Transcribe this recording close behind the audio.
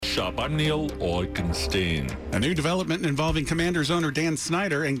Shop. I'm Neil Augenstein. A new development involving Commanders owner Dan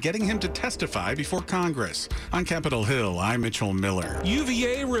Snyder and getting him to testify before Congress. On Capitol Hill, I'm Mitchell Miller.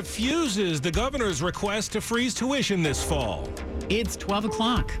 UVA refuses the governor's request to freeze tuition this fall. It's 12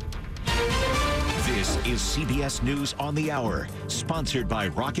 o'clock. This is CBS News on the Hour, sponsored by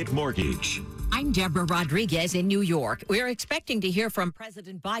Rocket Mortgage. I'm Deborah Rodriguez in New York. We're expecting to hear from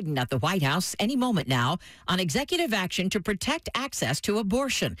President Biden at the White House any moment now on executive action to protect access to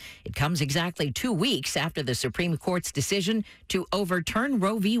abortion. It comes exactly 2 weeks after the Supreme Court's decision to overturn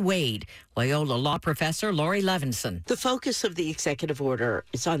Roe v. Wade. Loyola law professor Laurie Levinson. The focus of the executive order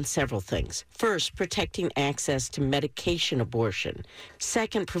is on several things. First, protecting access to medication abortion.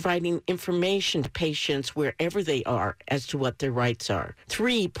 Second, providing information to patients wherever they are as to what their rights are.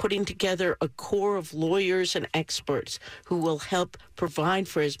 3, putting together a core of lawyers and experts who will help provide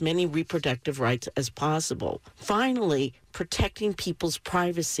for as many reproductive rights as possible. Finally, protecting people's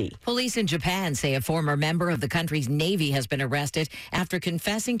privacy. Police in Japan say a former member of the country's Navy has been arrested after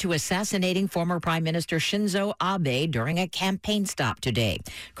confessing to assassinating former Prime Minister Shinzo Abe during a campaign stop today.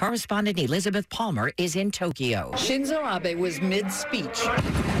 Correspondent Elizabeth Palmer is in Tokyo. Shinzo Abe was mid-speech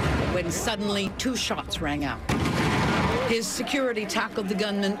when suddenly 2 shots rang out. His security tackled the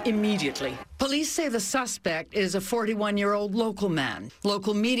gunman immediately. Police say the suspect is a 41-year-old local man.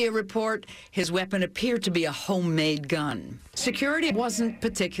 Local media report his weapon appeared to be a homemade gun. Security wasn't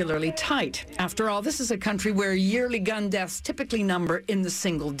particularly tight. After all, this is a country where yearly gun deaths typically number in the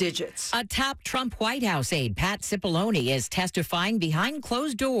single digits. A top Trump White House aide, Pat Cipollone, is testifying behind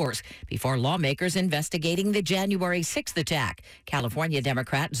closed doors before lawmakers investigating the January 6th attack. California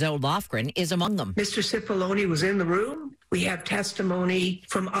Democrat Zoe Lofgren is among them. Mr. Cipollone was in the room. We have testimony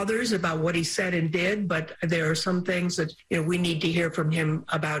from others about what he said and did, but there are some things that we need to hear from him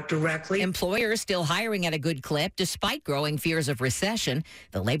about directly. Employers still hiring at a good clip despite growing fears of recession.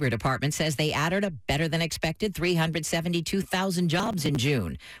 The Labor Department says they added a better than expected 372,000 jobs in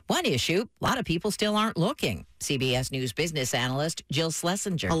June. One issue, a lot of people still aren't looking. CBS News business analyst Jill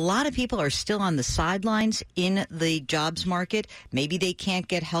Schlesinger. A lot of people are still on the sidelines in the jobs market. Maybe they can't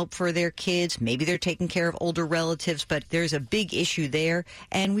get help for their kids. Maybe they're taking care of older relatives, but there's a big issue there.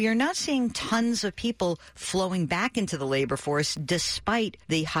 And we are not seeing tons of people flowing back into the labor force despite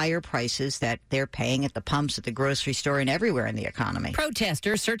the higher prices that they're paying at the pumps, at the grocery store, and everywhere in the economy.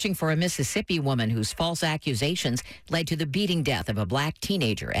 Protesters searching for a Mississippi woman whose false accusations led to the beating death of a black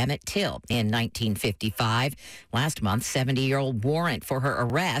teenager, Emmett Till, in 1955. Last month, 70-year-old warrant for her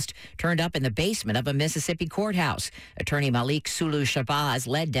arrest turned up in the basement of a Mississippi courthouse. Attorney Malik Sulu Shabazz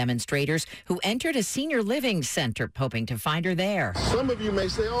led demonstrators who entered a senior living center hoping to find her there. Some of you may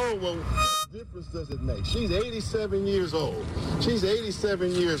say, oh, well, what difference does it make? She's 87 years old. She's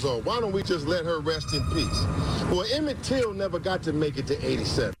 87 years old. Why don't we just let her rest in peace? Well, Emmett Till never got to make it to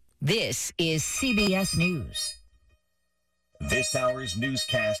 87. This is CBS News. This hour's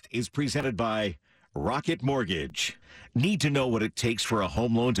newscast is presented by Rocket Mortgage. Need to know what it takes for a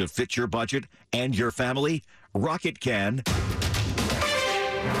home loan to fit your budget and your family? Rocket can.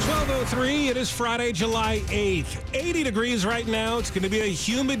 12:03. It is Friday, July 8th. 80 degrees right now. It's going to be a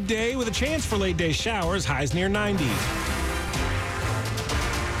humid day with a chance for late day showers. Highs near 90.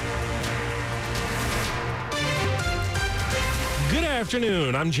 Good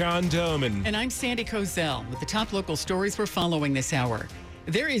afternoon. I'm John Doman. And I'm Sandy Kozel with the top local stories we're following this hour.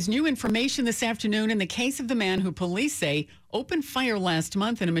 There is new information this afternoon in the case of the man who police say opened fire last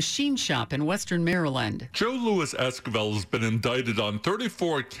month in a machine shop in western Maryland. Joe Louis Esquivel has been indicted on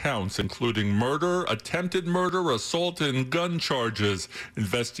 34 counts, including murder, attempted murder, assault, and gun charges.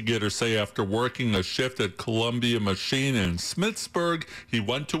 Investigators say after working a shift at Columbia Machine in Smithsburg, he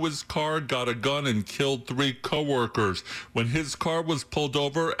went to his car, got a gun, and killed 3 co-workers. When his car was pulled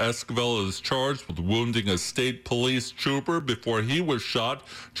over, Esquivel is charged with wounding a state police trooper before he was shot.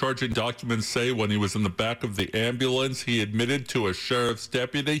 Charging documents say when he was in the back of the ambulance, he admitted to a sheriff's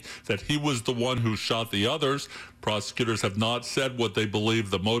deputy that he was the one who shot the others. Prosecutors have not said what they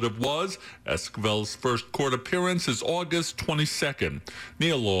believe the motive was. Esquivel's first court appearance is August 22nd.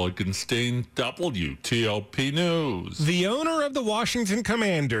 Neil Augenstein, WTOP News. The owner of the Washington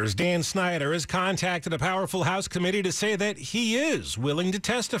Commanders, Dan Snyder, has contacted a powerful House committee to say that he is willing to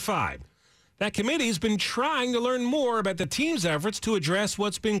testify. That committee's been trying to learn more about the team's efforts to address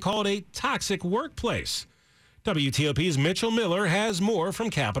what's been called a toxic workplace. WTOP's Mitchell Miller has more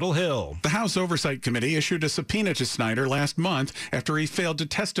from Capitol Hill. The House Oversight Committee issued a subpoena to Snyder last month after he failed to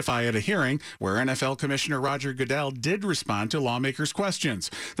testify at a hearing where NFL Commissioner Roger Goodell did respond to lawmakers'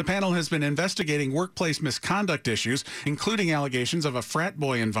 questions. The panel has been investigating workplace misconduct issues, including allegations of a frat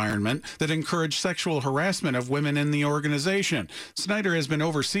boy environment that encouraged sexual harassment of women in the organization. Snyder has been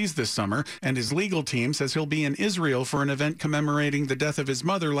overseas this summer, and his legal team says he'll be in Israel for an event commemorating the death of his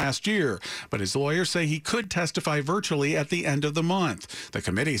mother last year. But his lawyers say he could testify virtually at the end of the month. The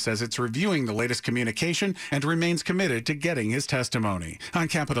committee says it's reviewing the latest communication and remains committed to getting his testimony. On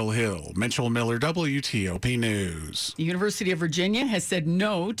Capitol Hill, Mitchell Miller, WTOP News. The University of Virginia has said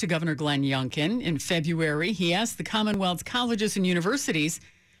no to Governor Glenn Youngkin. In February, he asked the Commonwealth's colleges and universities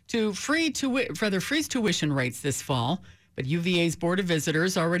to freeze tuition rates this fall. But UVA's Board of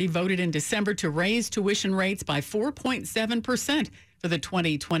Visitors already voted in December to raise tuition rates by 4.7% for the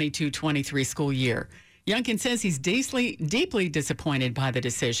 2022-23 school year. Youngkin says he's deeply disappointed by the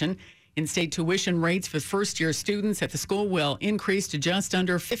decision. In-state tuition rates for first-year students at the school will increase to just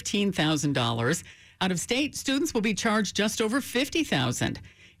under $15,000. Out-of-state students will be charged just over $50,000.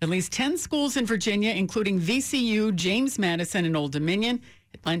 At least 10 schools in Virginia, including VCU, James Madison, and Old Dominion,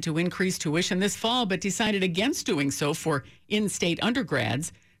 had planned to increase tuition this fall, but decided against doing so for in-state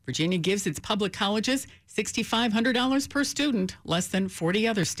undergrads. Virginia gives its public colleges $6,500 per student, less than 40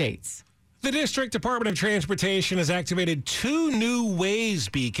 other states. The District Department of Transportation has activated 2 new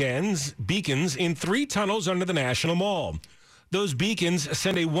Waze beacons in 3 tunnels under the National Mall. Those beacons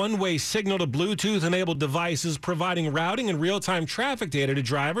send a one-way signal to Bluetooth-enabled devices, providing routing and real-time traffic data to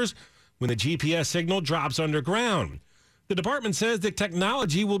drivers when the GPS signal drops underground. The department says the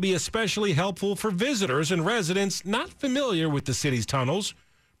technology will be especially helpful for visitors and residents not familiar with the city's tunnels,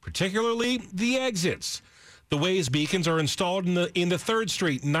 particularly the exits. The Waze beacons are installed in the 3rd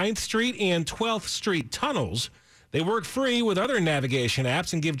Street, 9th Street, and 12th Street tunnels. They work free with other navigation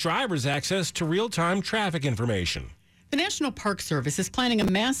apps and give drivers access to real-time traffic information. The National Park Service is planning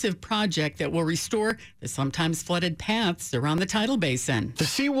a massive project that will restore the sometimes flooded paths around the tidal basin. The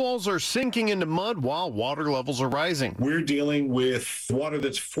seawalls are sinking into mud while water levels are rising. We're dealing with water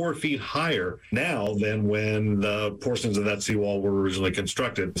that's 4 feet higher now than when the portions of that seawall were originally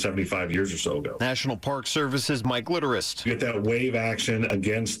constructed 75 years or so ago. National Park Service's Mike Litterist. You get that wave action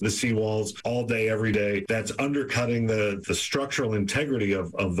against the seawalls all day, every day. That's undercutting the structural integrity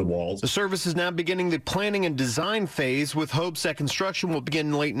of the walls. The service is now beginning the planning and design phase, with hopes that construction will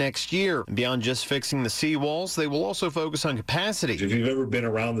begin late next year. And beyond just fixing the seawalls, they will also focus on capacity. If you've ever been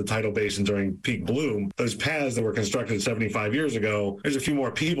around the tidal basin during peak bloom, those paths that were constructed 75 years ago, there's a few more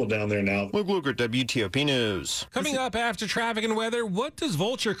people down there now. Luke Luker, WTOP News. Coming up after traffic and weather, what does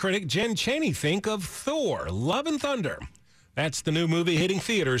Vulture critic Jen Chaney think of Thor: Love and Thunder? That's the new movie hitting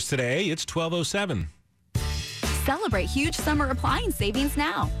theaters today. It's 12:07. Celebrate huge summer appliance savings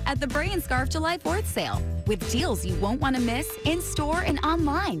now at the Bray & Scarf July 4th sale with deals you won't want to miss in-store and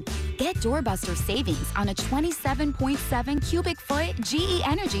online. Get doorbuster savings on a 27.7 cubic foot GE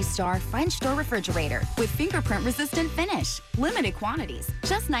Energy Star French door refrigerator with fingerprint-resistant finish. Limited quantities,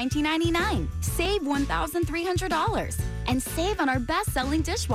 just $19.99. Save $1,300 and save on our best-selling dishwasher.